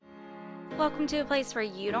Welcome to a place where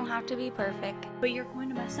you don't have to be perfect. But you're going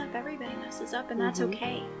to mess up. Everybody messes up, and that's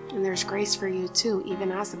okay. And there's grace for you too,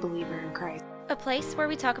 even as a believer in Christ. A place where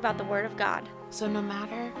we talk about the Word of God. So no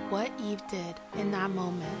matter what Eve did in that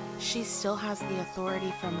moment, she still has the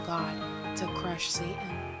authority from God to crush Satan.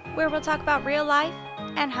 Where we'll talk about real life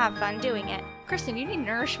and have fun doing it. Kristen, you need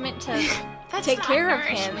nourishment to take care of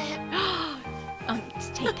him.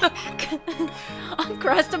 Take that back.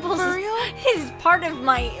 Uncrustables For real? is part of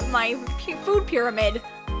my food pyramid.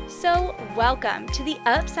 So welcome to the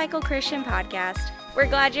Upcycle Christian Podcast. We're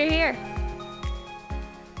glad you're here.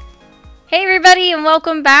 Hey everybody, and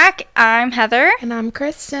welcome back. I'm Heather. And I'm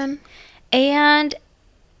Kristen. And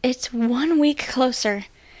it's 1 week closer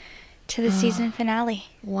to the season finale.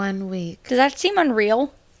 1 week. Does that seem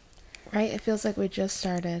unreal? Right? It feels like we just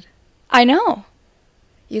started. I know.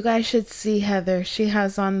 You guys should see Heather. She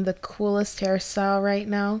has on the coolest hairstyle right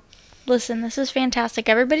now. Listen, this is fantastic.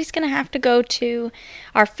 Everybody's going to have to go to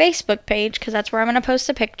our Facebook page because that's where I'm going to post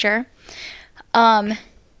a picture. I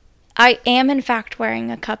am, in fact, wearing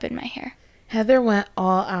a cup in my hair. Heather went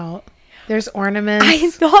all out. There's ornaments. I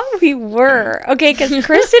thought we were. Okay, because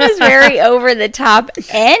Kristen is very over the top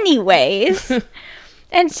anyways.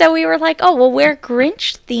 And so we were like, oh, we'll wear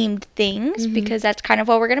Grinch-themed things because that's kind of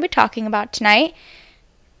what we're going to be talking about tonight.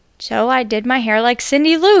 So I did my hair like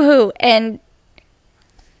Cindy Lou Who, and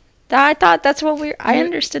I thought that's what I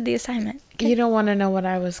understood the assignment. Okay. You don't want to know what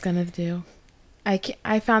I was going to do.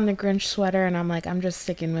 I found the Grinch sweater, and I'm like, I'm just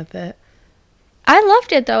sticking with it. I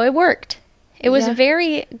loved it, though. It worked. It was Yeah.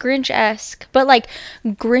 very Grinch-esque, but like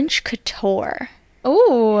Grinch couture.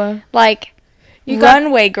 Ooh. Like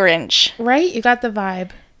runway Grinch. Right? You got the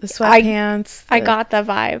vibe. The sweatpants. I got the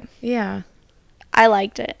vibe. Yeah. I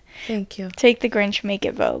liked it. Thank you. Take the Grinch, make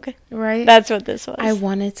it Vogue. Right? That's what this was. I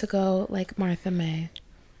wanted to go like Martha May.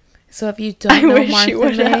 So if you don't I know wish you Martha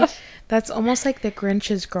would May, have. that's almost like the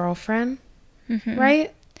Grinch's girlfriend. Mm-hmm.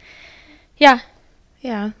 Right? Yeah.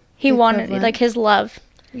 Yeah. He the wanted, equivalent. like, his love.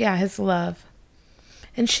 Yeah, his love.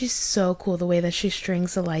 And she's so cool the way that she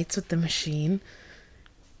strings the lights with the machine.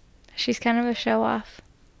 She's kind of a show-off.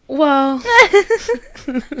 Well,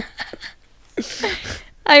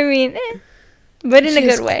 I mean, but in a she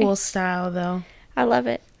has good way. cool style though. I love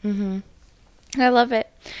it. Mm-hmm. I love it.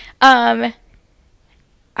 I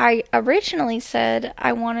originally said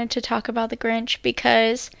I wanted to talk about the Grinch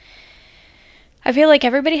because I feel like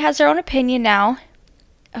everybody has their own opinion now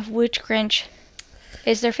of which Grinch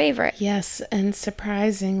is their favorite. Yes, and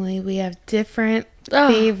surprisingly, we have different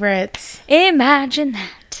favorites. Imagine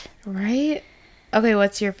that. Right? Okay,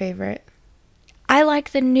 what's your favorite? I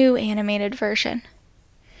like the new animated version.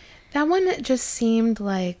 That one just seemed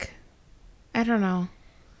like, I don't know.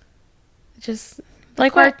 Just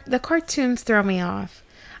Like the cartoons throw me off.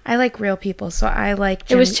 I like real people, so I like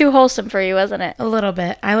it was too wholesome for you, wasn't it? a little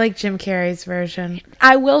bit. I like Jim Carrey's version.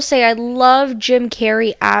 I will say I love Jim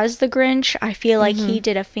Carrey as the Grinch. I feel like he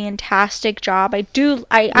did a fantastic job. I do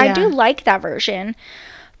like that version,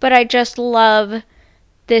 but I just love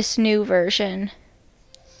this new version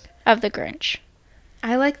of the Grinch.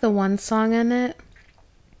 I like the one song in it.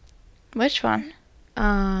 Which one?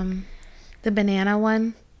 The banana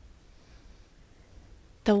one.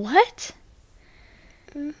 The what?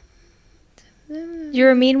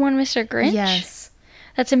 You're a mean one, Mr. Grinch? Yes.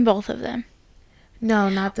 That's in both of them. No,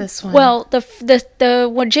 not this one. Well, the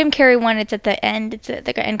one Jim Carrey one, it's at the end. It's at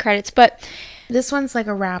the end credits. But this one's like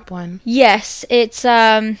a rap one. yes, it's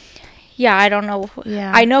yeah, I don't know.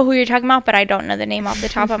 Yeah. I know who you're talking about, but I don't know the name off the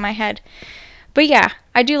top of my head. But yeah,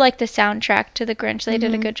 I do like the soundtrack to the Grinch. They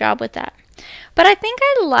did a good job with that. But I think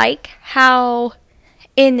I like how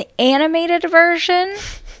in the animated version.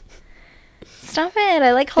 Stop it!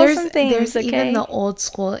 I like wholesome things. There's okay? even the old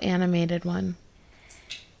school animated one.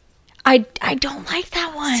 I don't like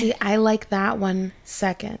that one. See, I like that one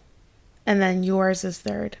second, and then yours is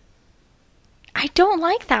third. I don't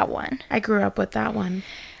like that one. I grew up with that one.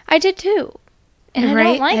 I did too. And I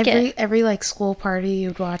don't like it. Every like school party,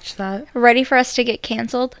 you'd watch that. Ready for us to get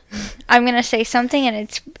canceled? I'm going to say something and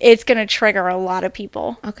it's going to trigger a lot of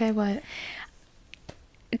people. Okay, what?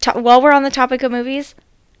 While we're on the topic of movies,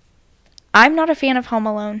 I'm not a fan of Home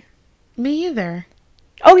Alone. Me either.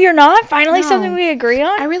 Oh, you're not? Finally No. something we agree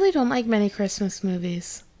on? I really don't like many Christmas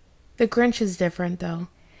movies. The Grinch is different, though.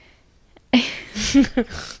 I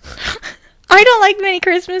don't like many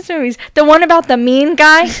Christmas movies. The one about the mean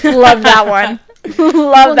guy, love that one.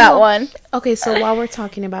 Love that one. Okay, so while we're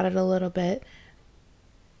talking about it a little bit,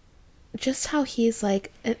 just how he's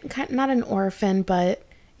like, not an orphan, but,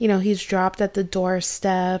 you know, he's dropped at the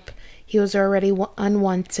doorstep. He was already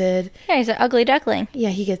unwanted. Yeah, he's an ugly duckling. Yeah,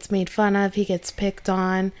 he gets made fun of. He gets picked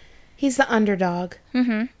on. He's the underdog.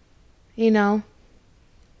 Mm-hmm. You know?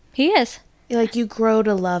 He is. Like, you grow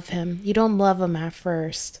to love him. You don't love him at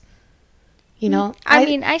first. You know? I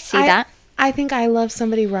mean, I see that. I think I love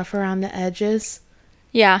somebody rough around the edges.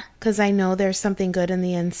 Yeah. Because I know there's something good in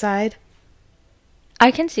the inside. I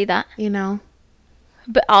can see that. You know?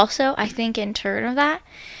 But also, I think in turn of that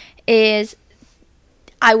is,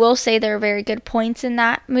 I will say there are very good points in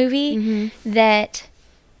that movie that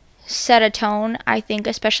set a tone, I think,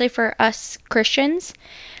 especially for us Christians.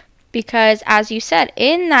 Because, as you said,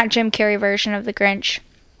 in that Jim Carrey version of the Grinch,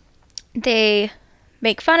 they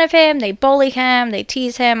make fun of him, they bully him, they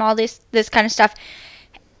tease him, all this kind of stuff.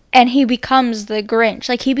 And he becomes the Grinch.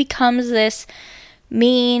 Like, he becomes this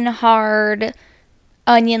mean, hard,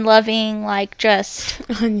 onion-loving, like, just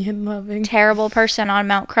onion-loving, terrible person on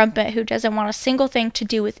Mount Crumpet who doesn't want a single thing to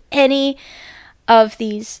do with any of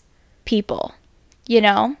these people, you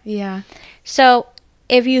know? Yeah. So,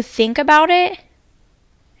 if you think about it,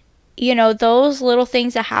 you know, those little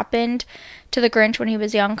things that happened to the Grinch when he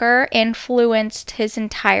was younger influenced his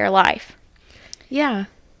entire life. Yeah.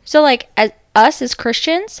 So, like, as us as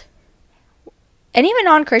Christians, and even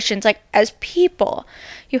non-Christians, like, as people,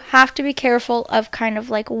 you have to be careful of kind of,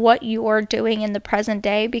 like, what you are doing in the present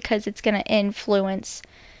day, because it's going to influence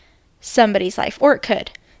somebody's life, or it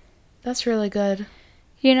could. That's really good.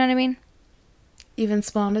 You know what I mean? Even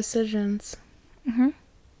small decisions. Mm-hmm.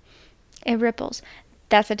 It ripples.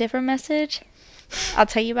 That's a different message. I'll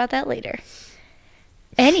tell you about that later.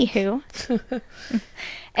 Anywho.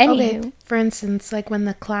 Okay, for instance, like when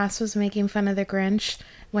the class was making fun of the Grinch,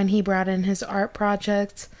 when he brought in his art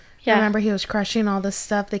project. Yeah. Remember, he was crushing all the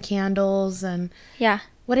stuff, the candles, and... Yeah.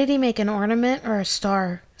 What did he make, an ornament or a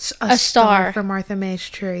star? A star. For Martha May's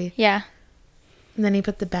tree. Yeah. And then he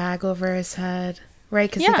put the bag over his head, right?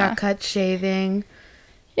 Because he got cut shaving.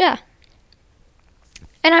 Yeah.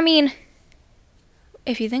 And I mean,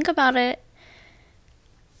 if you think about it,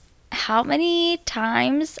 how many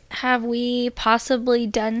times have we possibly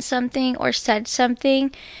done something or said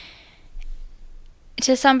something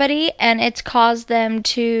to somebody and it's caused them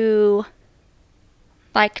to,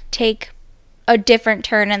 like, take a different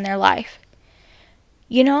turn in their life?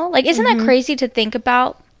 You know? Like, isn't that crazy to think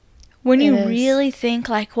about? When you really think,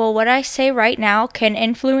 like, well, what I say right now can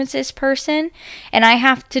influence this person, and I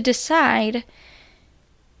have to decide,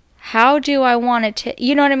 how do I want it to,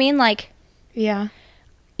 you know what I mean? Like, yeah,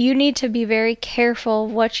 you need to be very careful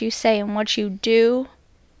of what you say and what you do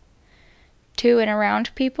to and around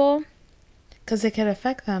people. Because it could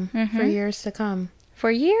affect them for years to come. For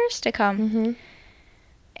years to come.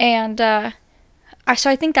 And so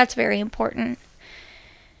I think that's very important.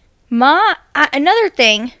 Another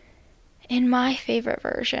thing, in my favorite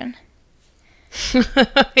version.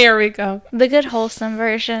 Here we go. The good wholesome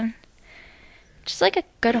version. Just like a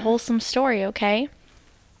good wholesome story, okay?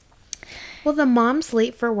 Well, the mom's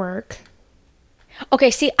late for work. Okay,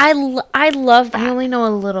 see, I love that. I only know a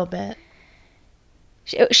little bit.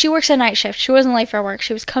 She works a night shift. She wasn't late for work.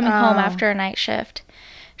 She was coming home after a night shift.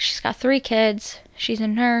 She's got 3 kids. She's a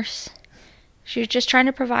nurse. She was just trying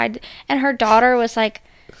to provide. And her daughter was like,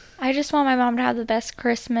 I just want my mom to have the best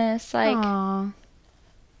Christmas. Like, aww.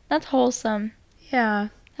 That's wholesome. Yeah.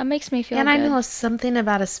 That makes me feel good. And I know something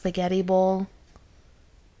about a spaghetti bowl.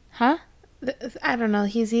 Huh? I don't know.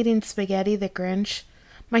 He's eating spaghetti, the Grinch.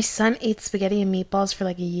 My son ate spaghetti and meatballs for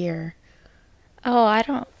like a year. Oh, I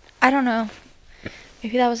don't know.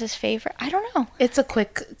 Maybe that was his favorite. I don't know. It's a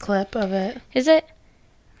quick clip of it. Is it?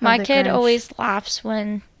 My kid always laughs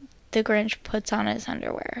when the Grinch puts on his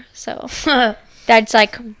underwear. So that's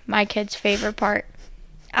like my kid's favorite part.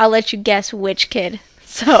 I'll let you guess which kid.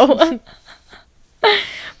 So,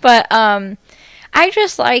 but I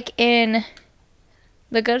just like in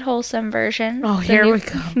the good wholesome version. Oh, here we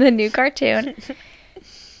go. The new cartoon.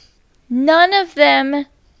 None of them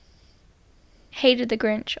hated the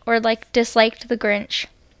Grinch or like disliked the Grinch,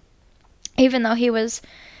 even though he was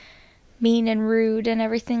mean and rude and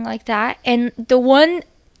everything like that. And the one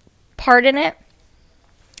part in it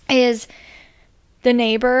is the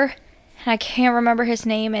neighbor, and I can't remember his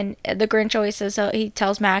name, and the Grinch always says, he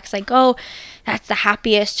tells Max, like, oh, that's the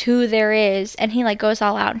happiest who there is, and he like goes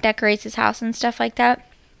all out and decorates his house and stuff like that.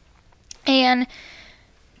 And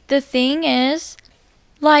the thing is,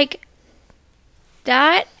 like,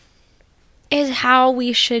 that is how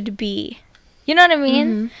we should be. You know what I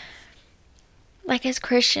mean? Like, as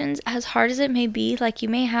Christians, as hard as it may be, like, you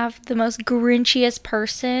may have the most Grinchiest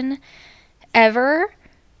person ever,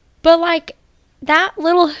 but, like, that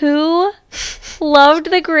little who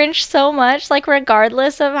loved the Grinch so much, like,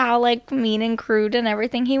 regardless of how, like, mean and crude and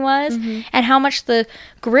everything he was, and how much the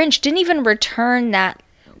Grinch didn't even return that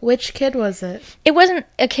Which kid was it? It wasn't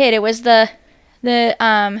a kid. It was the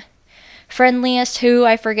friendliest, who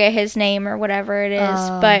I forget his name or whatever it is,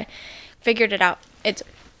 but figured it out. It's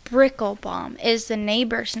Bricklebaum is the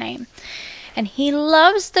neighbor's name, and he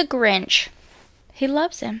loves the Grinch. He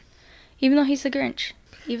loves him, even though he's the Grinch,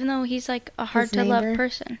 even though he's like a hard to love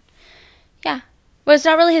person. Yeah, well, it's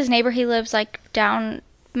not really his neighbor. He lives like down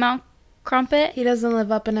Mount Crumpet. He doesn't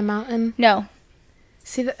live up in a mountain. No.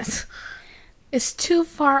 See, it's too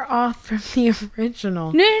far off from the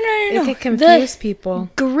original. No. It could confuse people.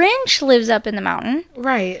 Grinch lives up in the mountain.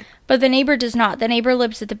 Right. But the neighbor does not. The neighbor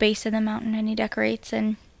lives at the base of the mountain, and he decorates,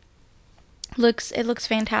 and it looks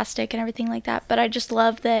fantastic and everything like that. But I just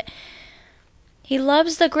love that he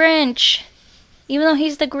loves the Grinch, even though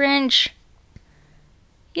he's the Grinch.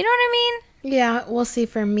 You know what I mean? Yeah, we'll see.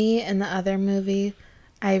 For me, in the other movie,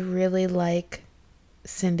 I really like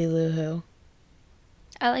Cindy Lou Who.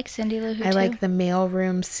 I like Cindy Lou Who, I too. like the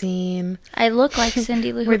mailroom scene. I look like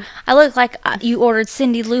Cindy Lou Who. I look like you ordered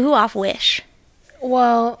Cindy Lou Who off Wish.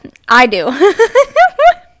 Well, I do. With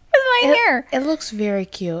my hair. It looks very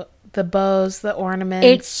cute. The bows, the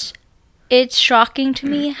ornaments. It's shocking to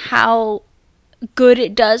me how good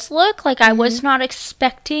it does look. Like, I was not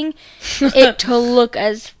expecting it to look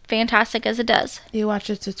as fantastic as it does. You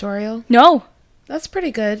watch a tutorial? No. That's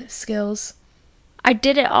pretty good. Skills. I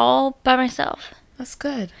did it all by myself. That's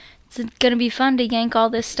good. It's gonna be fun to yank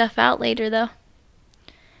all this stuff out later, though.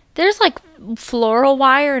 There's like floral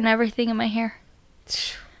wire and everything in my hair.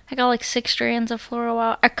 I got like 6 strands of floral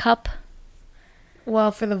wire. A cup.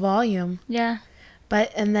 Well, for the volume. Yeah.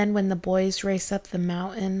 And then when the boys race up the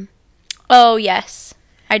mountain. Oh, yes.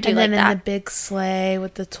 I do like that. And then in the big sleigh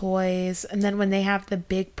with the toys. And then when they have the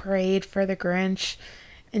big parade for the Grinch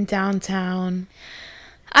in downtown.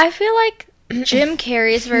 I feel like Jim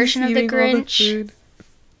Carrey's version of the Grinch,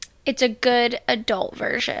 it's a good adult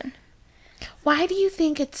version. Why do you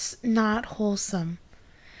think it's not wholesome?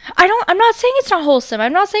 I'm not saying it's not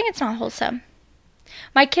wholesome.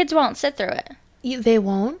 My kids won't sit through it. They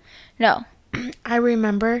won't? No. I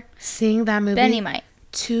remember seeing that movie Benny might.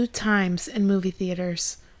 2 times in movie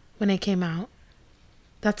theaters when it came out.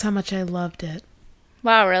 That's how much I loved it.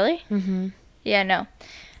 Wow, really? Mm-hmm. Yeah, no.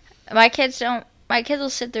 My kids don't. My kids will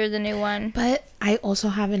sit through the new one. But I also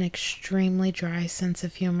have an extremely dry sense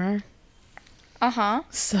of humor. Uh-huh.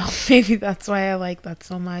 So maybe that's why I like that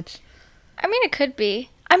so much. I mean, it could be.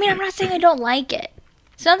 I mean, I'm not saying I don't like it.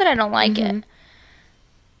 It's not that I don't like it.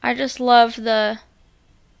 I just love the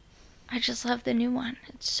new one.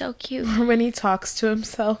 It's so cute. When he talks to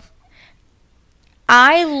himself.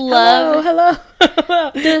 I love...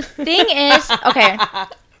 Hello. The thing is... Okay.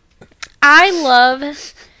 I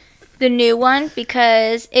love the new one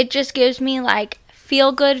because it just gives me, like,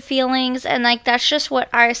 feel-good feelings. And, like, that's just what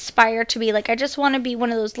I aspire to be. Like, I just want to be one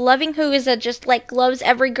of those loving who's that just, like, loves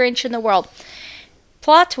every Grinch in the world.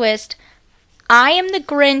 Plot twist. I am the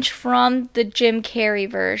Grinch from the Jim Carrey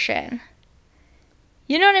version.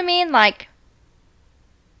 You know what I mean? Like,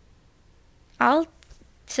 I'll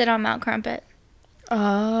sit on Mount Crumpet.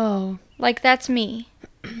 Oh. Like, that's me.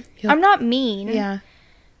 I'm not mean. Yeah.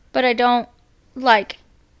 But I don't, like,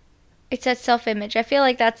 it's that self-image. I feel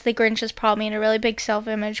like that's the Grinch's problem, and a really big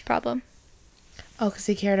self-image problem. Oh, because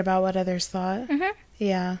he cared about what others thought? Mm-hmm.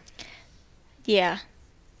 Yeah. Yeah.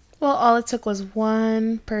 Well, all it took was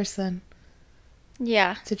one person.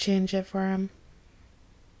 Yeah. To change it for him.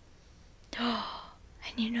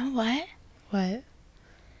 And you know what? What?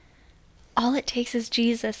 All it takes is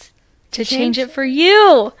Jesus to change it for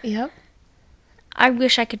you. Yep. I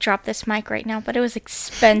wish I could drop this mic right now, but it was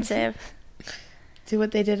expensive. Do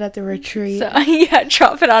what they did at the retreat. So, yeah,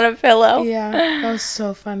 drop it on a pillow. Yeah, that was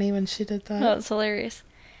so funny when she did that. That was hilarious.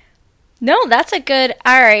 No, that's a good...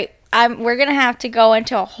 All right, we're going to have to go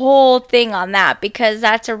into a whole thing on that because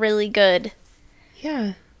that's a really good...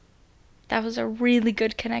 Yeah. That was a really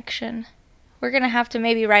good connection. We're going to have to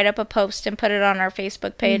maybe write up a post and put it on our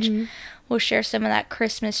Facebook page. Mm-hmm. We'll share some of that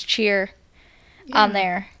Christmas cheer on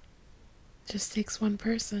there. Just takes one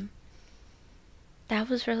person. That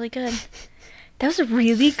was really good. That was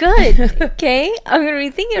really good. Okay? I'm going to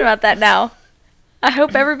be thinking about that now. I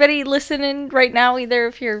hope everybody listening right now, either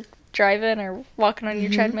if you're driving or walking on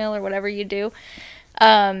your treadmill or whatever you do,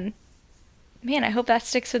 man, I hope that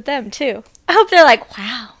sticks with them too. I hope they're like,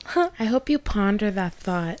 wow. I hope you ponder that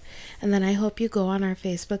thought. And then I hope you go on our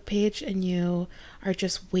Facebook page and you are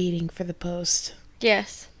just waiting for the post.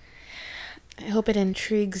 Yes. I hope it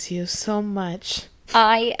intrigues you so much.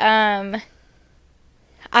 Funny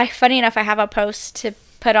enough, I have a post to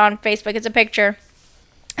put on Facebook. It's a picture.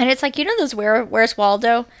 And it's like, you know those Where's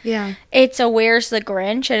Waldo? Yeah. It's a Where's the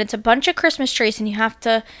Grinch, and it's a bunch of Christmas trees, and you have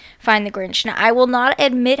to find the Grinch. Now, I will not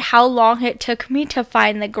admit how long it took me to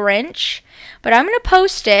find the Grinch, but I'm going to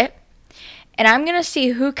post it, and I'm going to see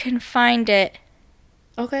who can find it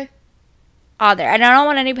Okay. on there. And I don't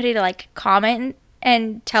want anybody to, like, comment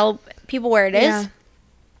and tell people where it is. Yeah.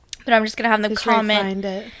 But I'm just going to have them Just comment. find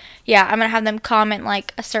it. Yeah, I'm going to have them comment,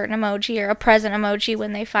 like, a certain emoji or a present emoji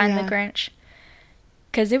when they find Yeah. the Grinch.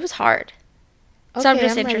 Because it was hard. Okay, So I'm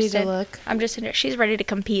just ready interested. to look. I'm just interested. She's ready to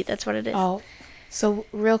compete. That's what it is. Oh, so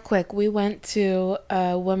real quick, we went to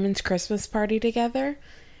a women's Christmas party together,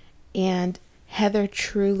 and Heather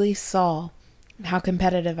truly saw how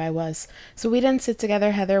competitive I was. So we didn't sit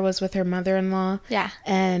together. Heather was with her mother-in-law. Yeah.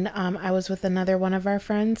 And I was with another one of our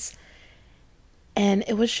friends. And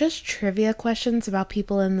it was just trivia questions about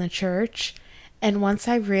people in the church. And once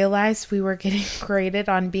I realized we were getting graded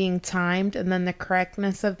on being timed and then the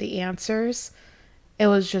correctness of the answers, it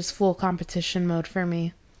was just full competition mode for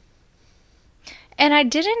me. And I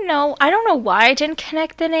don't know why I didn't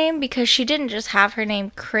connect the name, because she didn't just have her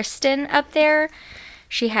name Kristen up there.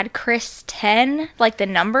 She had Chris 10, like the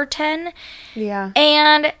number 10. Yeah.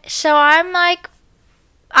 And so I'm like,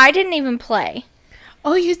 I didn't even play.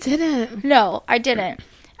 Oh, you didn't? No, I didn't.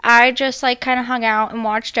 I just like kind of hung out and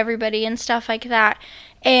watched everybody and stuff like that.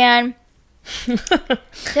 And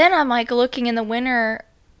then I'm like looking, and the winner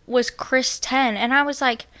was Chris 10. And I was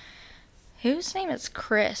like, whose name is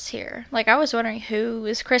Chris here? Like, I was wondering who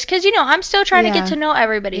is Chris. Because, you know, I'm still trying to get to know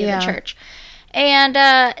everybody in the church. And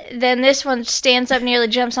then this one stands up, nearly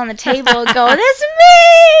jumps on the table and goes, "It's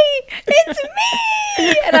me! It's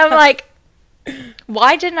me!" And I'm like,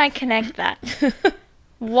 why didn't I connect that?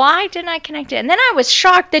 Why didn't I connect it? And then I was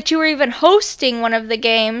shocked that you were even hosting one of the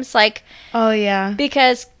games. Like, oh, yeah.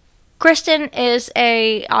 Because Kristen is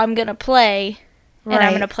I'm going to play, and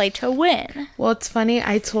I'm going to play to win. Well, it's funny.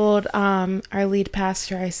 I told our lead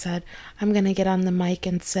pastor, I said, I'm going to get on the mic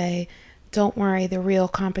and say, don't worry, the real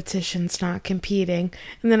competition's not competing.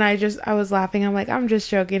 And then I was laughing. I'm like, I'm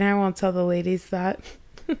just joking. I won't tell the ladies that.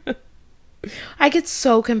 I get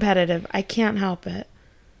so competitive. I can't help it.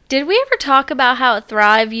 Did we ever talk about how at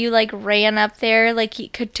Thrive you like ran up there like you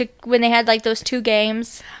could when they had like those 2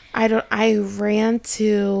 games? I ran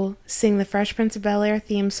to sing the Fresh Prince of Bel-Air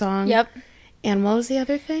theme song. Yep. And what was the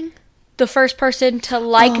other thing? The first person to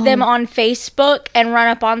like them on Facebook and run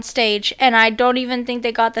up on stage. And I don't even think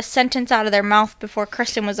they got the sentence out of their mouth before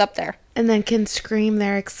Kristen was up there. And then can scream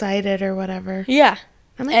they're excited or whatever. Yeah.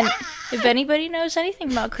 I'm like, and if anybody knows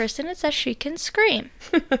anything about Kristen, it's that she can scream.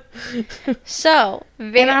 So,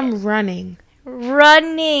 and I'm running.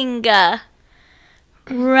 Running. I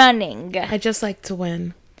just like to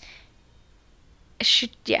win.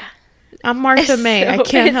 Yeah. I'm Martha May. I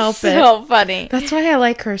can't help it. So funny. That's why I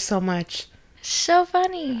like her so much. So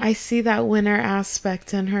funny. I see that winner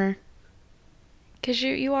aspect in her. Because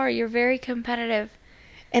you're very competitive.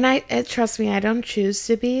 And trust me, I don't choose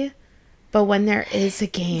to be. But when there is a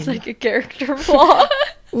game. It's like a character flaw.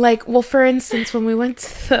 Like, well, for instance, when we went to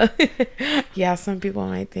the... yeah, some people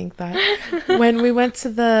might think that. When we went to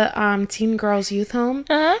the Teen Girls Youth Home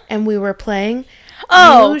and we were playing...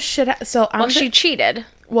 Oh! She cheated.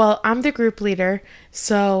 Well, I'm the group leader,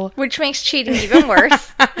 so... Which makes cheating even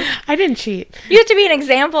worse. I didn't cheat. You have to be an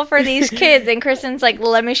example for these kids, and Kristen's like,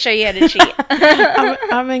 let me show you how to cheat.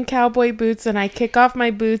 I'm in cowboy boots, and I kick off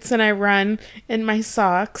my boots, and I run in my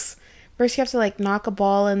socks. First, you have to, like, knock a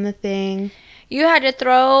ball in the thing. You had to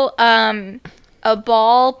throw a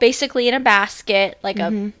ball basically in a basket, like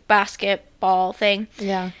a basketball thing.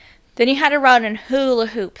 Yeah. Then you had to run and hula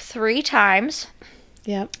hoop 3 times.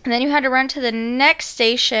 Yep. And then you had to run to the next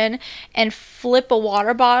station and flip a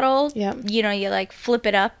water bottle. Yep. You know, you, like, flip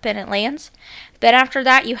it up and it lands. Then after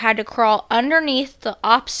that, you had to crawl underneath the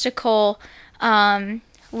obstacle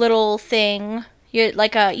little thing. You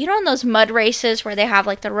know in those mud races where they have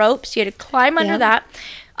like the ropes, you had to climb under that.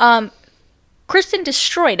 Kristen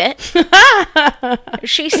destroyed it.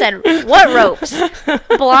 She said, "What ropes?"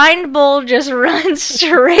 Blind Bull just runs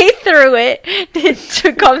straight through it.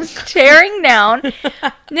 It comes tearing down.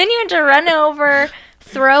 Then you had to run over,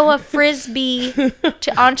 throw a frisbee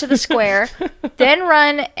onto the square, then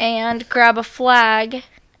run and grab a flag,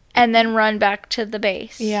 and then run back to the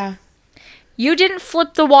base. Yeah. You didn't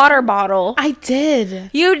flip the water bottle. I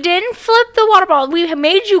did. You didn't flip the water bottle. We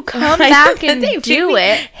made you come back and do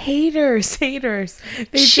it. Haters. Cheater.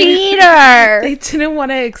 They didn't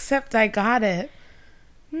want to accept I got it.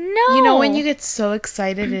 No. You know when you get so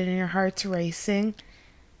excited and your heart's racing?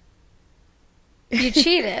 You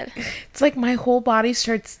cheated. It's like my whole body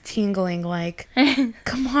starts tingling like,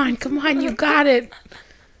 come on, you got it.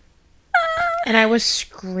 And I was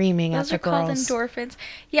screaming Those at are the called girls. endorphins.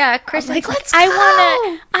 Yeah, Kristen's like, like, "Let's go!"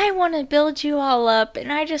 I wanna build you all up,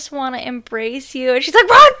 and I just wanna embrace you. And she's like,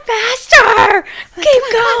 run faster! Keep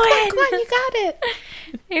going! Come on, you got it.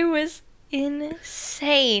 It was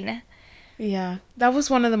insane. Yeah, that was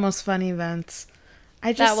one of the most fun events.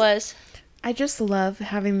 I just love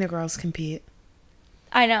having the girls compete.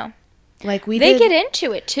 I know. Like They get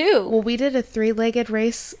into it too. Well, we did a 3-legged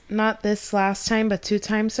race, not this last time, but 2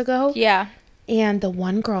 times ago. Yeah. And the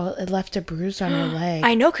one girl, it left a bruise on her leg.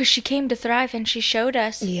 I know, because she came to Thrive and she showed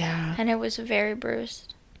us. Yeah. And it was very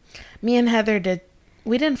bruised. Me and Heather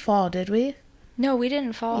we didn't fall, did we? No, we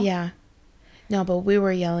didn't fall. Yeah. No, but we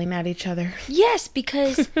were yelling at each other. Yes,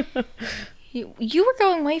 because you were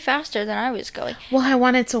going way faster than I was going. Well, I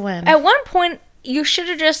wanted to win. At one point, you should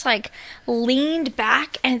have just, like, leaned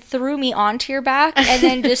back and threw me onto your back and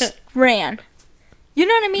then just ran. You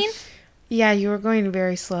know what I mean? Yeah, you were going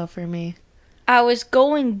very slow for me. I was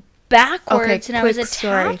going backwards and I was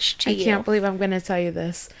attached to you. I can't believe I'm going to tell you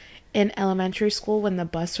this. In elementary school, when the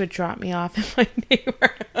bus would drop me off in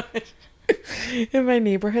my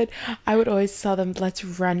neighborhood, I would always tell them, let's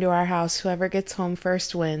run to our house. Whoever gets home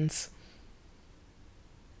first wins.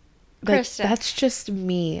 Like, Kristen. that's just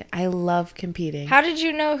me. I love competing. How did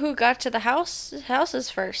you know who got to the houses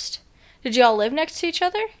first? Did you all live next to each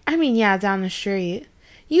other? I mean, yeah, down the street.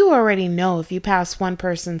 You already know if you pass one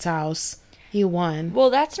person's house, you won. Well,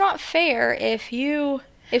 that's not fair if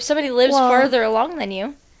somebody lives farther along than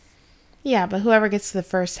you. Yeah, but whoever gets to the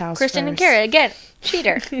first house Kristen first. and Kara, again,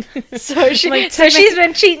 cheater. So she's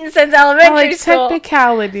been cheating since elementary school.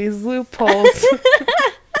 Technicalities, loopholes.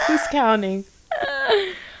 Who's counting?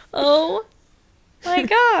 Oh my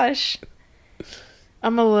gosh.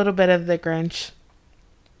 I'm a little bit of the Grinch.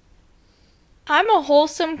 I'm a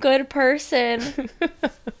wholesome, good person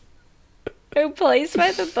who plays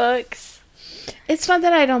by the books. It's not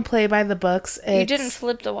that I don't play by the books. You didn't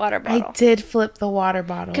flip the water bottle. I did flip the water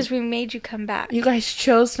bottle. Because we made you come back. You guys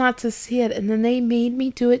chose not to see it, and then they made me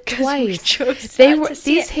do it twice.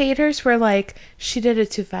 These haters were like, she did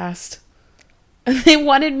it too fast. They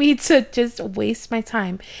wanted me to just waste my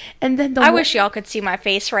time. And then I wish y'all could see my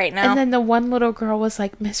face right now. And then the one little girl was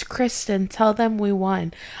like, Miss Kristen, tell them we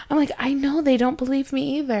won. I'm like, I know they don't believe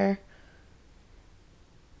me either.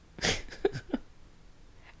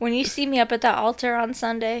 When you see me up at the altar on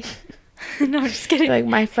Sunday. No, I'm just kidding. Like,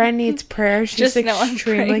 my friend needs prayer. She's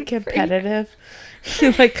extremely competitive.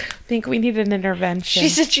 Like, think we need an intervention.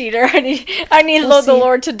 She's a cheater. I need the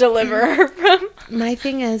Lord to deliver her from. My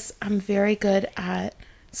thing is, I'm very good at,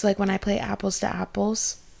 so like when I play apples to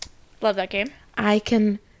apples. Love that game. I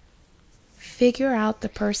can figure out the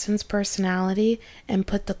person's personality and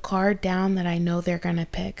put the card down that I know they're going to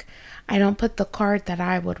pick. I don't put the card that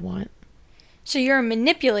I would want. So you're a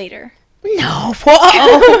manipulator. No.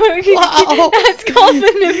 Whoa. That's called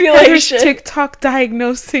manipulation. There's TikTok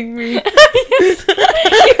diagnosing me. You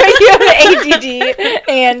have ADD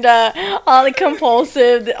and all the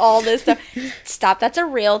compulsive, all this stuff. Stop. That's a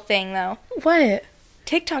real thing, though. What?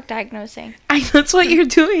 TikTok diagnosing. That's what you're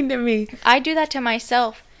doing to me. I do that to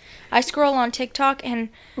myself. I scroll on TikTok and...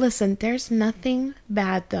 Listen, there's nothing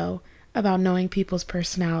bad, though, about knowing people's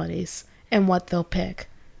personalities and what they'll pick.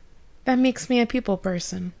 That makes me a people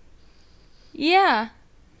person. Yeah.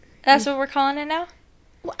 That's what we're calling it now?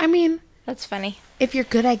 Well, I mean... That's funny. If you're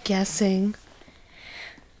good at guessing...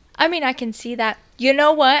 I mean, I can see that. You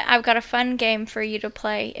know what? I've got a fun game for you to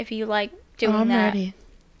play if you like doing I'm that. ready.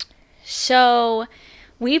 So,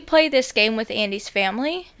 we play this game with Andy's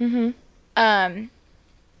family. Mm-hmm.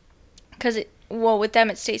 Because, with them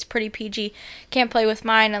it stays pretty PG. Can't play with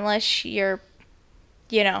mine unless you're,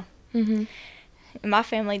 Mm-hmm. My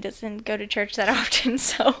family doesn't go to church that often,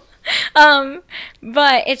 so.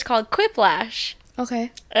 But it's called Quiplash.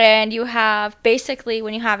 Okay. And you have, basically,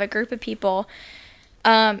 when you have a group of people,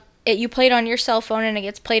 you play it on your cell phone and it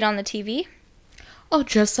gets played on the TV. Oh,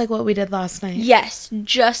 just like what we did last night. Yes,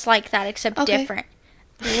 just like that, except different.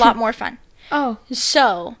 A lot more fun. Oh.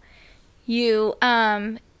 So, you,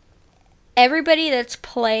 everybody that's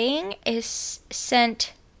playing is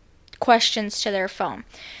sent questions to their phone.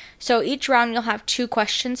 So each round you'll have 2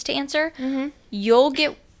 questions to answer. Mm-hmm. You'll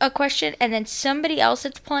get a question, and then somebody else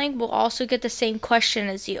that's playing will also get the same question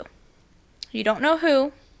as you. You don't know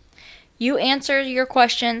who. You answer your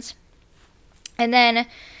questions, and then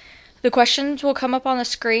the questions will come up on the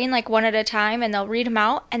screen like one at a time, and they'll read them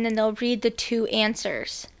out, and then they'll read the 2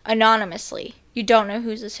 answers anonymously. You don't know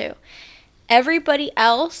whose is who. Everybody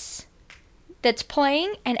else that's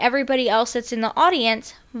playing and everybody else that's in the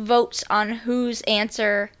audience votes on whose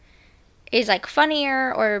answer is like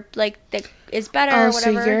funnier or like that is better Oh, or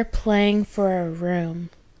whatever. so you're playing for a room.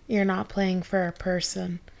 You're not playing for a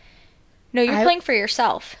person. No, you're playing for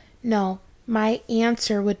yourself. No, my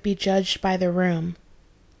answer would be judged by the room.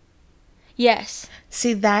 Yes.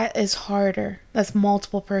 See, that is harder. That's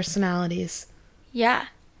multiple personalities. Yeah.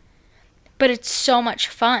 But it's so much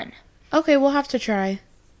fun. Okay, we'll have to try.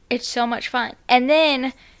 It's so much fun. And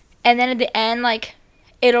then at the end, like,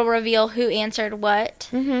 it'll reveal who answered what.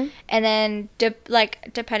 Mm-hmm. And then,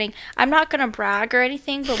 depending, I'm not going to brag or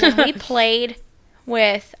anything, but when we played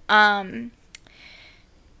with Andy's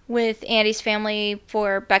family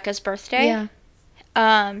for Becca's birthday, Yeah.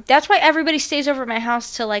 that's why everybody stays over at my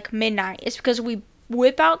house till, like, midnight. It's because we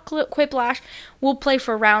whip out Quiplash. We'll play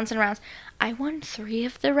for rounds and rounds. I won 3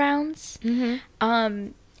 of the rounds. Mm-hmm.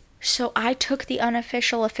 So I took the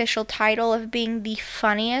official title of being the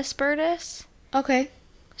funniest birdess. Okay.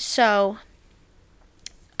 So,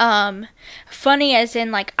 funny as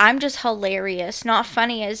in, like, I'm just hilarious. Not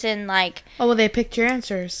funny as in, like... Oh, well, they picked your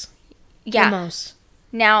answers. Yeah. The most.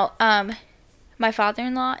 Now, my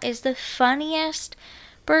father-in-law is the funniest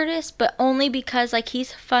birdess, but only because, like,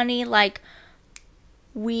 he's funny, like,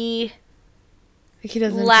 we... Like he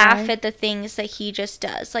doesn't laugh try? at the things that he just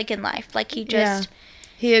does, like, in life. Like, he just... Yeah.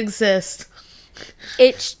 He exists.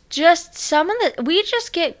 It's just some of the... We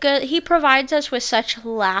just get good... He provides us with such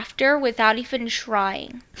laughter without even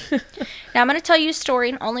trying. Now, I'm going to tell you a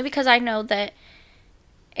story, only because I know that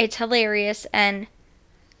it's hilarious, and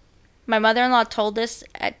my mother-in-law told this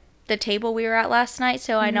at the table we were at last night,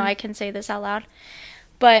 so I know I can say this out loud.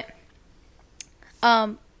 But,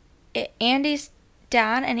 Andy's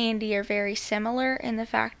dad and Andy are very similar in the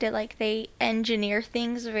fact that, like, they engineer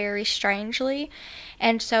things very strangely.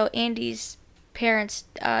 And so Andy's parents'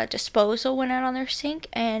 disposal went out on their sink,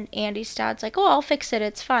 and Andy's dad's like, oh, I'll fix it,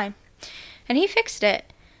 it's fine. And he fixed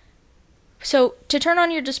it. So to turn on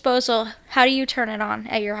your disposal, how do you turn it on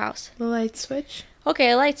at your house? The light switch? Okay,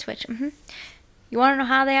 a light switch. You want to know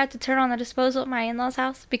how they have to turn on the disposal at my in-laws'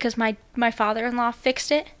 house? Because my father-in-law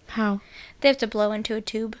fixed it. How? They have to blow into a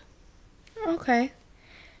tube. Okay.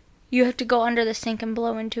 You have to go under the sink and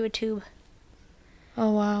blow into a tube.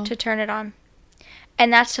 Oh, wow. To turn it on.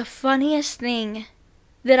 And that's the funniest thing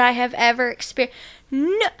that I have ever experienced.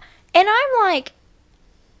 No, and I'm like,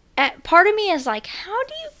 part of me is like, how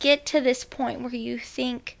do you get to this point where you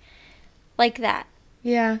think like that?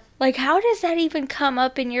 Yeah. Like, how does that even come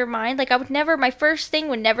up in your mind? Like, my first thing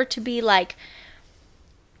would never to be like,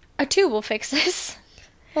 a tube will fix this.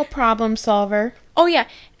 Well, problem solver. Oh, yeah.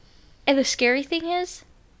 And the scary thing is,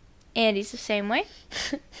 Andy's the same way.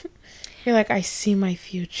 You're like, I see my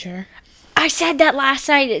future. I said that last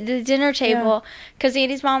night at the dinner table because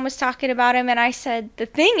Andy's mom was talking about him, and I said, the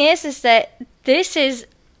thing is that this is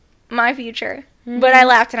my future. But I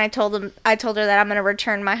laughed, and I told her that I'm going to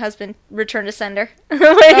return to sender when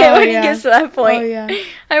he gets to that point. Oh, yeah.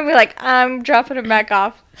 I'd be like, I'm dropping him back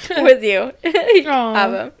off with you.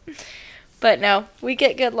 Have him. But no, we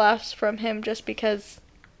get good laughs from him just because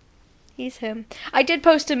he's him. I did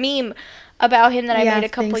post a meme about him that I made a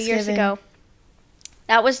couple years ago.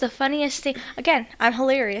 That was the funniest thing. Again, I'm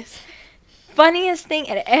hilarious. Funniest thing,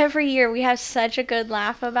 and every year we have such a good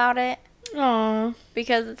laugh about it. Aw.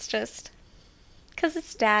 Because it's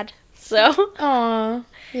Dad. So. Aw.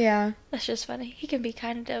 Yeah. That's just funny. He can be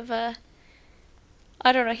kind of I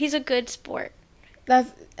don't know. He's a good sport.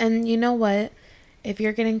 And you know what? If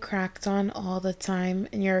you're getting cracked on all the time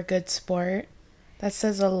and you're a good sport, that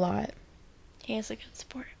says a lot. He is a good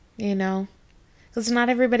sport. You know? Because not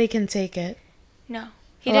everybody can take it. No.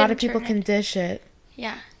 A lot of people can dish it.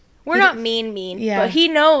 Yeah. We're not mean, yeah. But he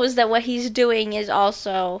knows that what he's doing is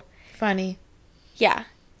also... funny. Yeah.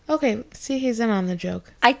 Okay, see, he's in on the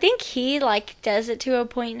joke. I think he, like, does it to a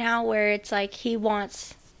point now where it's like he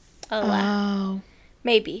wants a laugh. Oh.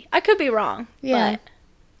 Maybe. I could be wrong. Yeah.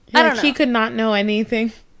 But I don't know. He could not know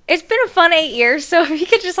anything. It's been a fun 8 years, so if you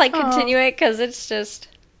could just, like, continue it, because it's just...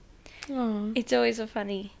 Aww. It's always a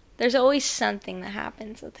funny... There's always something that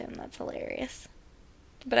happens with him that's hilarious.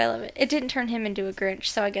 But I love it. It didn't turn him into a Grinch,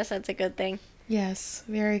 so I guess that's a good thing. Yes,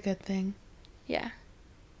 very good thing. Yeah.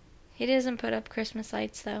 He doesn't put up Christmas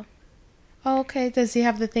lights, though. Oh, okay. Does he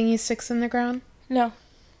have the thing he sticks in the ground? No.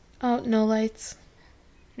 Oh, no lights?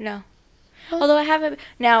 No. Oh. Although I haven't...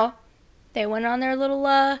 Now, they went on their little,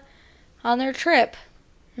 on their trip.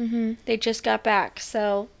 Mm-hmm. They just got back,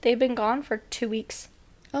 so they've been gone for 2 weeks.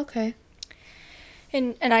 Okay.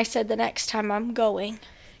 And I said the next time I'm going.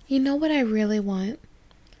 You know what I really want?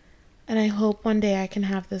 And I hope one day I can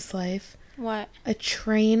have this life. What? A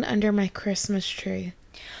train under my Christmas tree.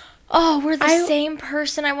 Oh, we're the same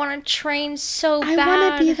person. I want to train so bad. I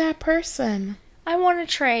want to be that person. I want to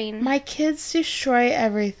train. My kids destroy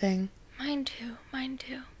everything. Mine too. Mine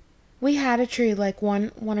too. We had a tree like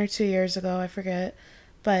one or 2 years ago. I forget.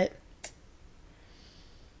 But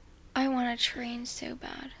I want to train so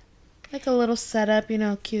bad. Like a little setup,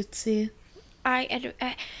 cutesy.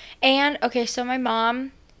 And okay, so my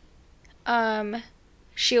mom,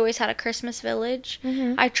 she always had a Christmas village.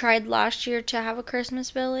 Mm-hmm. I tried last year to have a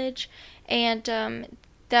Christmas village, and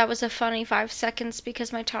that was a funny 5 seconds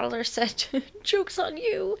because my toddler said, "Joke's on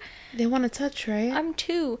you." They want to touch, right? I'm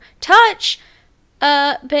 2. Touch.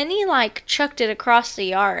 Benny chucked it across the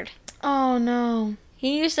yard. Oh no.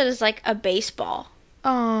 He used it as a baseball.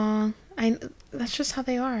 Aw, that's just how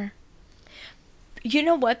they are. You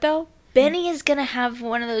know what though? Benny is gonna have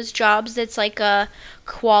one of those jobs that's a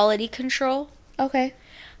quality control. Okay.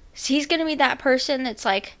 So he's gonna be that person that's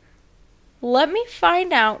let me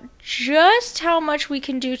find out just how much we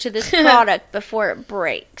can do to this product before it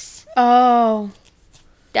breaks. Oh.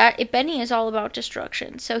 Benny is all about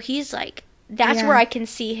destruction. So he's that's where I can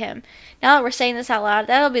see him. Now that we're saying this out loud,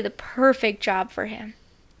 that'll be the perfect job for him.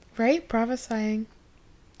 Right? Prophesying.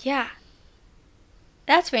 Yeah.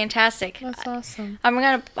 That's fantastic. That's awesome. I'm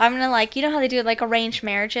gonna you know how they do arranged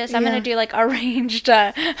marriages? I'm gonna do arranged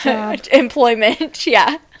employment.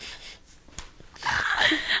 Yeah.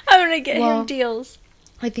 I'm gonna get him deals.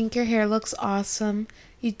 I think your hair looks awesome.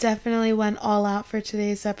 You definitely went all out for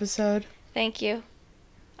today's episode. Thank you.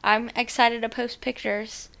 I'm excited to post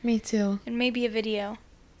pictures. Me too. And maybe a video.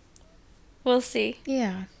 We'll see.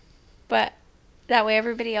 Yeah. But that way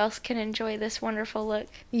everybody else can enjoy this wonderful look.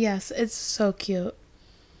 Yes, it's so cute.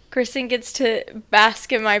 Kristen gets to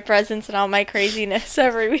bask in my presence and all my craziness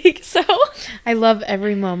every week, so I love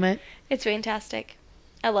every moment. It's fantastic.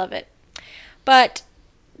 I love it. But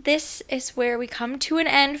this is where we come to an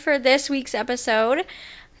end for this week's episode.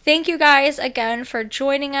 Thank you guys again for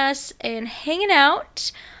joining us and hanging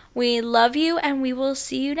out. We love you, and we will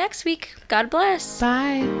see you next week. God bless.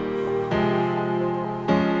 Bye.